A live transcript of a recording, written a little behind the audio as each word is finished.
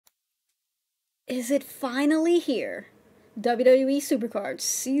is it finally here? WWE Supercard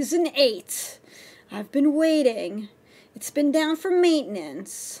Season 8. I've been waiting. It's been down for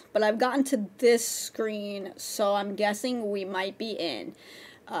maintenance, but I've gotten to this screen, so I'm guessing we might be in.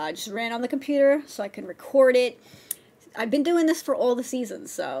 Just ran on the computer so I can record it. I've been doing this for all the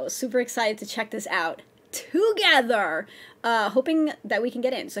seasons, so super excited to check this out together. Hoping that we can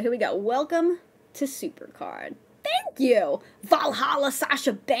get in. So here we go. Welcome to Supercard. Thank you, Valhalla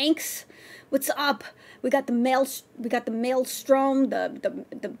Sasha Banks. What's up? We got the Maelstrom, the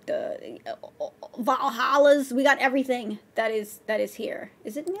Valhallas. We got everything that is here.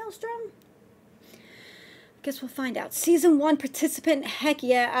 Is it Maelstrom? Guess we'll find out. Season 1 participant. Heck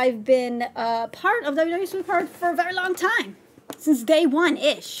yeah, I've been part of WWE Supercard for a very long time, since day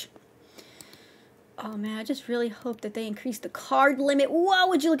 1-ish. Oh man, I just really hope that they increase the card limit. Whoa,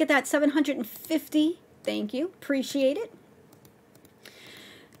 would you look at that? 750. Thank you. Appreciate it.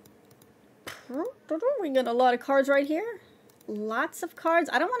 We got a lot of cards right here. Lots of cards.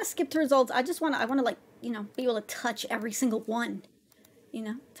 I don't want to skip the results. I want to like, you know, be able to touch every single one. You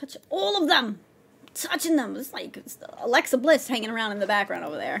know, touch all of them. Touching them. It's like Alexa Bliss hanging around in the background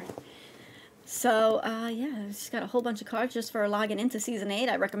over there. So, yeah, just got a whole bunch of cards just for logging into Season 8.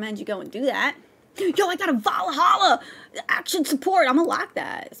 I recommend you go and do that. Yo, I got a Valhalla action support. I'm gonna lock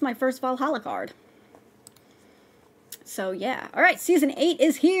that. It's my first Valhalla card. So, yeah. All right, Season 8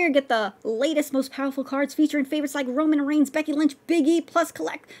 is here. Get the latest, most powerful cards featuring favorites like Roman Reigns, Becky Lynch, Big E, plus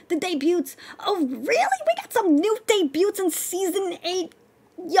collect the debuts. Oh, really? We got some new debuts in Season 8.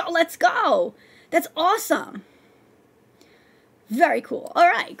 Yo, let's go. That's awesome. Very cool. All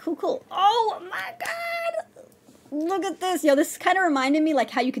right, cool. Oh, my God. Look at this. Yo, this kind of reminded me like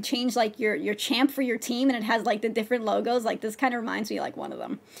how you could change like your champ for your team and it has like the different logos. Like this kind of reminds me like one of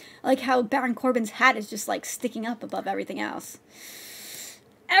them. Like how Baron Corbin's hat is just like sticking up above everything else.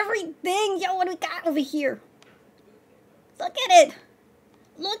 Everything. Yo, what do we got over here? Look at it.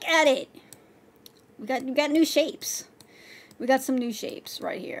 Look at it. We got new shapes. We got some new shapes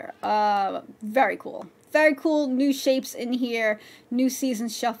right here. Very cool. Very cool new shapes in here. New season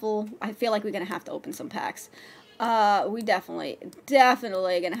shuffle. I feel like we're going to have to open some packs. We definitely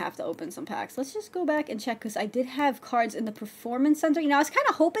gonna have to open some packs. Let's just go back and check, because I did have cards in the Performance Center. You know, I was kind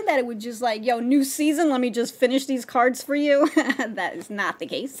of hoping that it would just like, yo, new season, let me just finish these cards for you. That is not the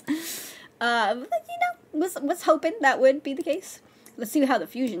case. But, you know, was hoping that would be the case. Let's see how the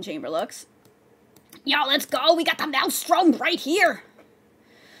Fusion Chamber looks. Yo, let's go. We got the Maelstrom right here.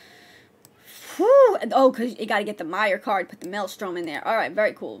 Whew. Oh, because you got to get the Meyer card, put the Maelstrom in there. All right,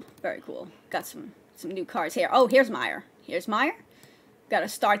 very cool. Very cool. Got some new cards here. Oh, here's Meyer. Here's Meyer. Got to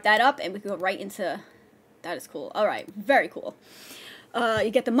start that up, and we can go right into... That is cool. All right, very cool. You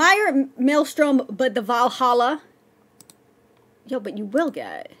get the Meyer, Maelstrom, but the Valhalla. Yo, but you will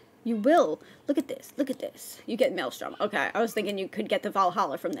get... You will. Look at this. Look at this. You get Maelstrom. Okay, I was thinking you could get the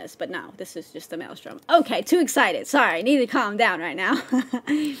Valhalla from this, but no, this is just the Maelstrom. Okay, too excited. Sorry, I need to calm down right now.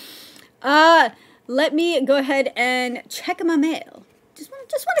 Let me go ahead and check my mail. Just want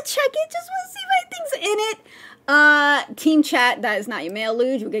to check it. Just want to see if anything's in it. Team chat, that is not your mail,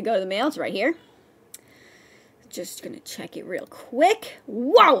 Luge. We're going to go to the mail. It's right here. Just going to check it real quick.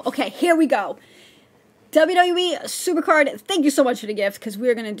 Whoa! Okay, here we go. WWE Supercard, thank you so much for the gift, because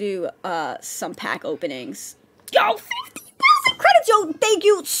we're going to do some pack openings. Yo, 50,000 credits! Yo, thank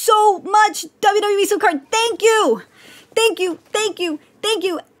you so much, WWE Supercard. Thank you! Thank you, thank you, thank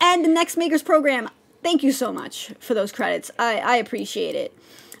you. And the Next Makers Program, thank you so much for those credits. I appreciate it.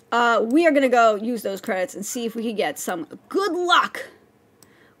 We are going to go use those credits and see if we can get some good luck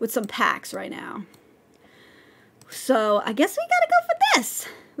with some packs right now. So, I guess we got to go for this.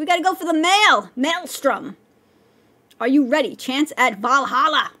 We got to go for the Maelstrom. Are you ready? Chance at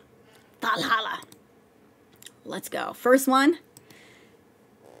Valhalla. Valhalla. Let's go. First one.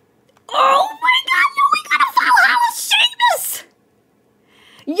 Oh my God, yo, we got a Valhalla Sheamus.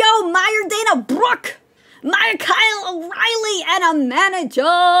 Yo, Meyer Dana Brooke. Meyer Kyle O'Reilly and a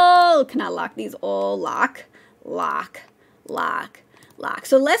manager. Can I lock these all? Lock.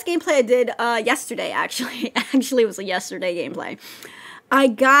 So last gameplay I did yesterday, actually. Actually, it was a yesterday gameplay. I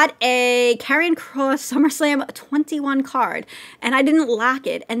got a Karrion Kross SummerSlam 21 card, and I didn't lock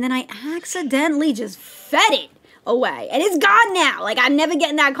it, and then I accidentally just fed it away. And it's gone now. Like, I'm never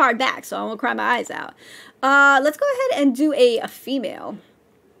getting that card back, so I'm going to cry my eyes out. Let's go ahead and do a female.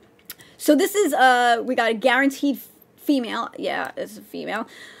 So this is, we got a guaranteed female. Yeah, it's a female.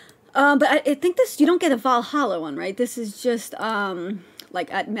 But I think this, you don't get a Valhalla one, right? This is just,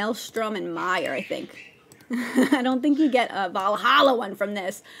 like, at Maelstrom and Meyer, I think. I don't think you get a Valhalla one from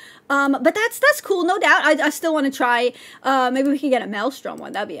this. But that's cool, no doubt. I still want to try. Maybe we can get a Maelstrom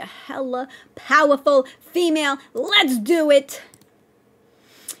one. That'd be a hella powerful female. Let's do it.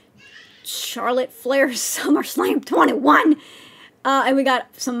 Charlotte Flair SummerSlam 21. And we got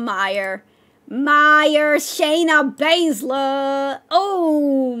some Meyer, Shayna Baszler.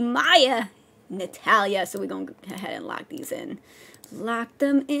 Oh, Maya, Natalya. So we're going to go ahead and lock these in. Lock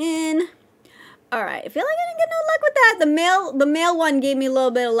them in. All right. I feel like I didn't get no luck with that. The male one gave me a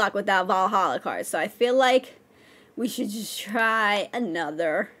little bit of luck with that Valhalla card. So I feel like we should just try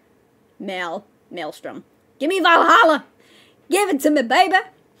another Maelstrom. Give me Valhalla. Give it to me, baby.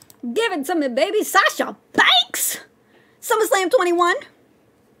 Give it to me, baby. Sasha Banks. SummerSlam 21.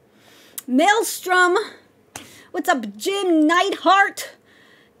 Maelstrom. What's up, Jim Neidhart?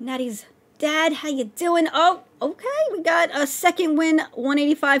 Natty's dad, how you doing? Oh, okay. We got a second win,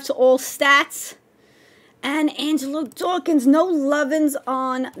 185 to all stats. And Angelo Dawkins, no lovin's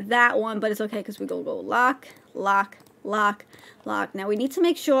on that one, but it's okay because we go lock, lock, lock, lock. Now we need to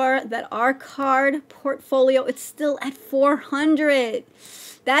make sure that our card portfolio, it's still at 400.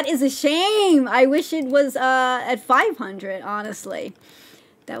 That is a shame. I wish it was at 500, honestly.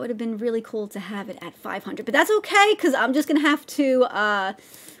 That would have been really cool to have it at 500. But that's okay, because I'm just going to have to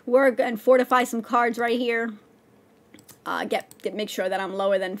work and fortify some cards right here. Make sure that I'm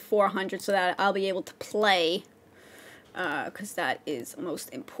lower than 400 so that I'll be able to play. Because that is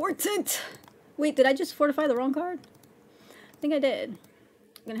most important. Wait, did I just fortify the wrong card? I think I did.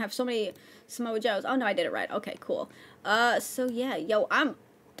 I'm going to have so many Samoa Joes. Oh, no, I did it right. Okay, cool. So yeah, yo,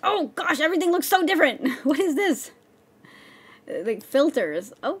 oh gosh, everything looks so different. What is this? Like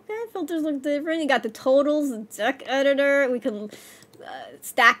filters. Okay, filters look different. You got the totals, the deck editor. We can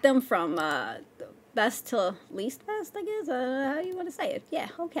stack them from best to least best, I guess. How do you want to say it? Yeah,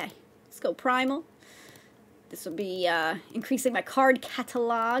 okay. Let's go primal. This will be increasing my card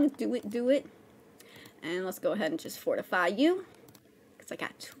catalog. Do it. And let's go ahead and just fortify you. Because I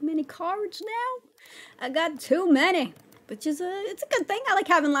got too many cards now. I got too many. Which is it's a good thing. I like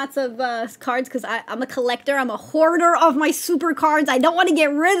having lots of cards because I'm a collector. I'm a hoarder of my super cards. I don't want to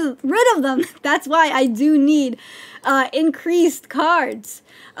get rid of them. That's why I do need increased cards.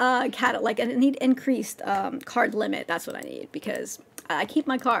 I need increased card limit. That's what I need because I keep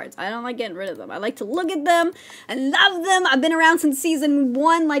my cards. I don't like getting rid of them. I like to look at them and love them. I've been around since season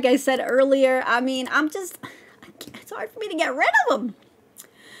 1, like I said earlier. I mean, it's hard for me to get rid of them.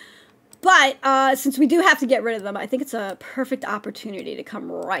 But since we do have to get rid of them, I think it's a perfect opportunity to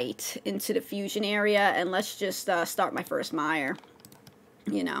come right into the fusion area. And let's just start my first Mire.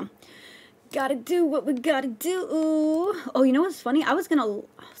 You know. Gotta do what we gotta do. Oh, you know what's funny? I was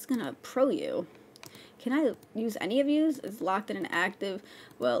gonna pro you. Can I use any of you? It's locked in and active.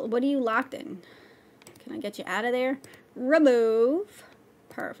 Well, what are you locked in? Can I get you out of there? Remove.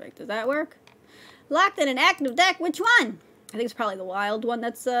 Perfect. Does that work? Locked in an active deck. Which one? I think it's probably the wild one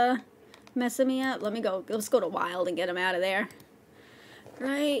that's messing me up. Let's go to wild and get him out of there.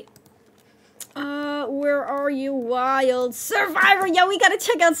 Right. Where are you, wild? Survivor! Yo, we gotta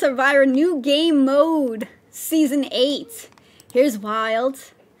check out Survivor. New game mode. Season 8. Here's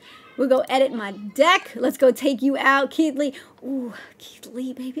wild. We'll go edit my deck. Let's go take you out, Keith Lee. Ooh, Keith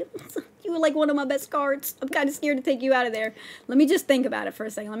Lee, baby. You were like one of my best cards. I'm kind of scared to take you out of there. Let me just think about it for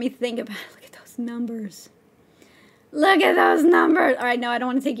a second. Let me think about it. Look at those numbers. Look at those numbers. All right, no, I don't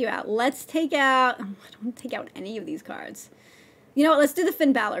want to take you out. Let's take out... I don't want to take out any of these cards. You know what? Let's do the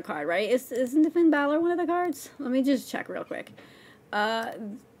Finn Balor card, right? Isn't the Finn Balor one of the cards? Let me just check real quick.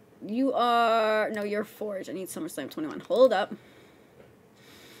 You are... No, you're Forge. I need SummerSlam 21. Hold up.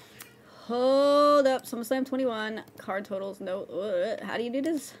 Hold up. SummerSlam 21. Card totals. No. How do you do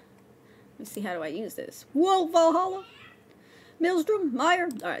this? Let me see. How do I use this? Whoa, Valhalla. Maelstrom. Meyer.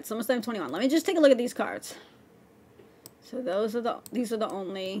 All right, SummerSlam 21. Let me just take a look at these cards. So these are the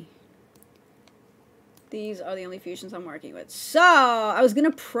only fusions I'm working with. So I was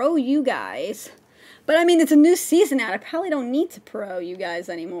gonna pro you guys, but I mean it's a new season out. I probably don't need to pro you guys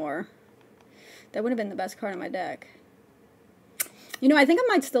anymore. That would have been the best card in my deck. You know, I think I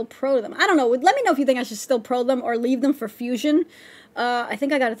might still pro them. I don't know. Let me know if you think I should still pro them or leave them for fusion. I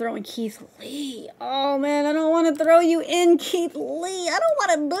think I gotta throw in Keith Lee. Oh man, I don't want to throw you in Keith Lee. I don't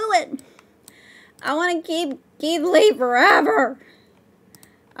want to do it. I want to keep Keith Lee forever.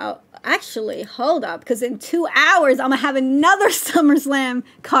 Oh, actually, hold up, because in 2 hours, I'm going to have another SummerSlam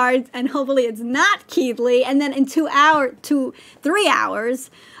card, and hopefully it's not Keith Lee, and then in 3 hours,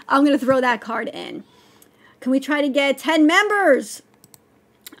 I'm going to throw that card in. Can we try to get 10 members?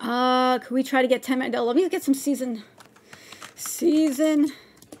 Can we try to get 10 members? Let me get some Season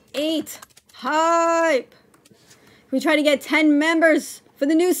 8 hype. We try to get 10 members for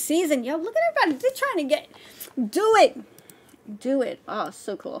the new season. Yo, look at everybody. They're trying to get... Do it. Do it. Oh,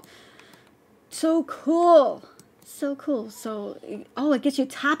 so cool. So cool. So cool. So, oh, it gets you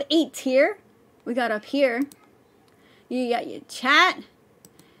top 8 tier. We got up here. You got your chat.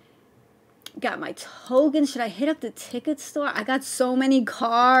 Got my token. Should I hit up the ticket store? I got so many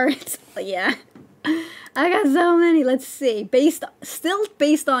cards. Yeah. I got so many. Let's see. Still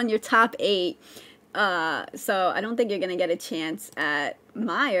based on your top 8. So I don't think you're going to get a chance at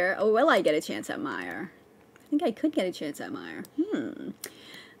Meyer. Oh, will I get a chance at Meyer? I think I could get a chance at Meyer.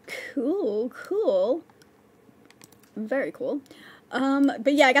 Cool, cool. Very cool.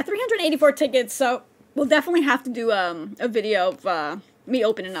 But yeah, I got 384 tickets, so we'll definitely have to do a video of me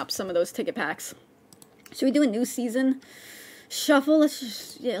opening up some of those ticket packs. Should we do a new season shuffle?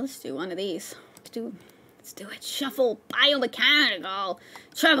 Let's do one of these. Let's do it. Shuffle, biomechanical,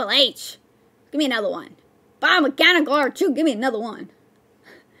 Triple H. Give me another one. Biomechanical R2, give me another one.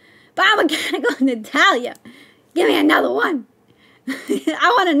 Biomechanical Natalia, give me another one.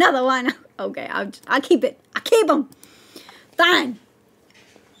 I want another one. Okay, I'll keep it. I'll keep them. Fine.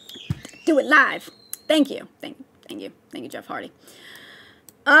 Do it live. Thank you. Thank you, Jeff Hardy.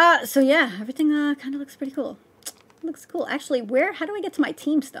 So yeah, everything kind of looks pretty cool. Looks cool. Actually, how do I get to my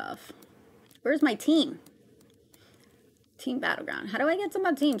team stuff? Where's my team? Team Battleground. How do I get to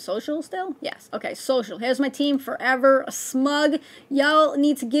my team? Social still? Yes. Okay, social. Here's my team. Forever Smug. Y'all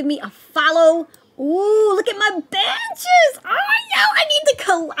need to give me a follow. Ooh, look at my badges. Oh, yo,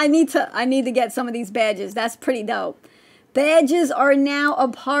 I need to get some of these badges. That's pretty dope. Badges are now a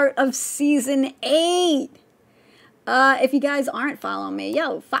part of Season 8. If you guys aren't following me,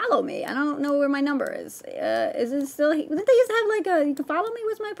 yo, follow me. I don't know where my number is. Is it still... Didn't they used to have, like, you can follow me?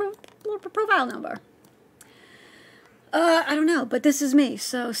 Where's my profile number? I don't know, but this is me.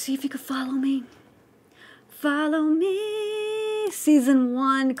 So, see if you can follow me. Follow me. Season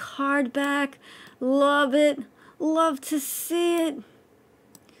 1 card back. Love it. Love to see it.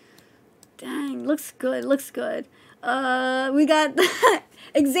 Dang, looks good. Looks good. We got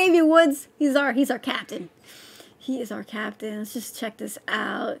Xavier Woods. He's our captain. He is our captain. Let's just check this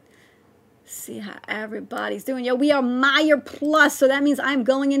out. See how everybody's doing. Yo, we are Meyer Plus, so that means I'm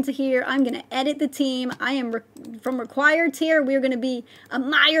going into here. I'm going to edit the team. I am from required tier. We're going to be a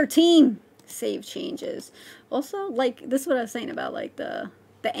Meyer team. Save changes. Also, like, this is what I was saying about, like, the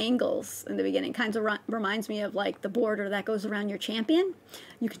angles in the beginning. Kind of reminds me of, like, the border that goes around your champion.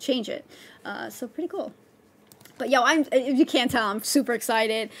 You can change it. So pretty cool. But yo, if you can't tell, I'm super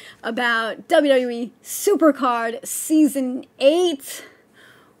excited about WWE Supercard Season 8.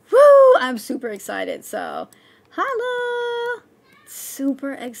 Woo! I'm super excited. So, holla!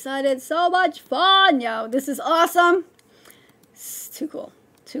 Super excited. So much fun, yo. This is awesome. It's too cool.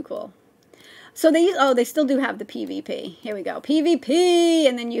 Too cool. So they still do have the PvP. Here we go. PvP,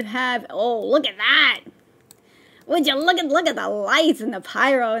 and then you have, oh, look at that. Would you look at the lights and the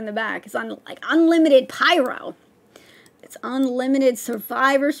pyro in the back. It's like unlimited pyro. It's unlimited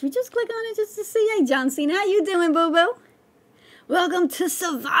survivor. Should we just click on it just to see? Hey, John Cena, how you doing, boo-boo? Welcome to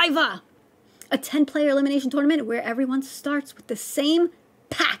Survivor, a 10-player elimination tournament where everyone starts with the same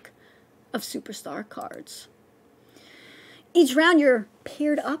pack of superstar cards. Each round, you're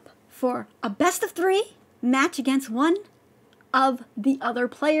paired up for a best-of-3 match against one of the other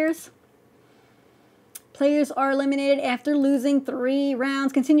players. Players are eliminated after losing 3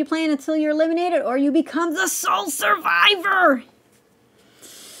 rounds. Continue playing until you're eliminated or you become the sole survivor.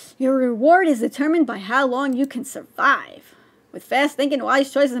 Your reward is determined by how long you can survive. With fast thinking,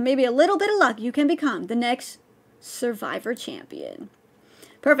 wise choices, and maybe a little bit of luck, you can become the next Survivor champion.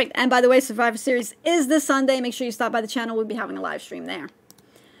 Perfect. And by the way, Survivor Series is this Sunday. Make sure you stop by the channel. We'll be having a live stream there.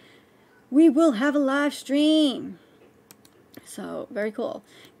 We will have a live stream. So, very cool.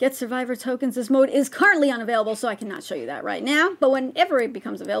 Get Survivor tokens. This mode is currently unavailable, so I cannot show you that right now. But whenever it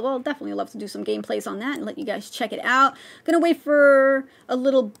becomes available, I'll definitely love to do some gameplays on that and let you guys check it out. Gonna wait for a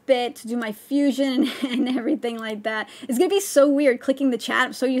little bit to do my fusion and everything like that. It's gonna be so weird clicking the chat.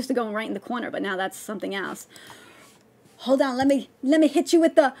 I'm so used to going right in the corner, but now that's something else. Hold on, let me hit you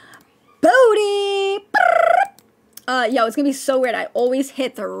with the booty. Yo, it's gonna be so weird. I always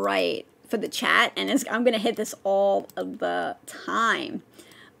hit the right for the chat, and I'm gonna hit this all of the time.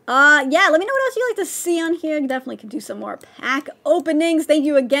 Yeah, let me know what else you like to see on here. Definitely can do some more pack openings. Thank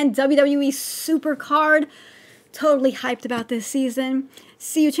you again, WWE Supercard. Totally hyped about this season.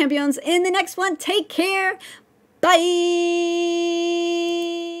 See you, champions, in the next one. Take care. Bye.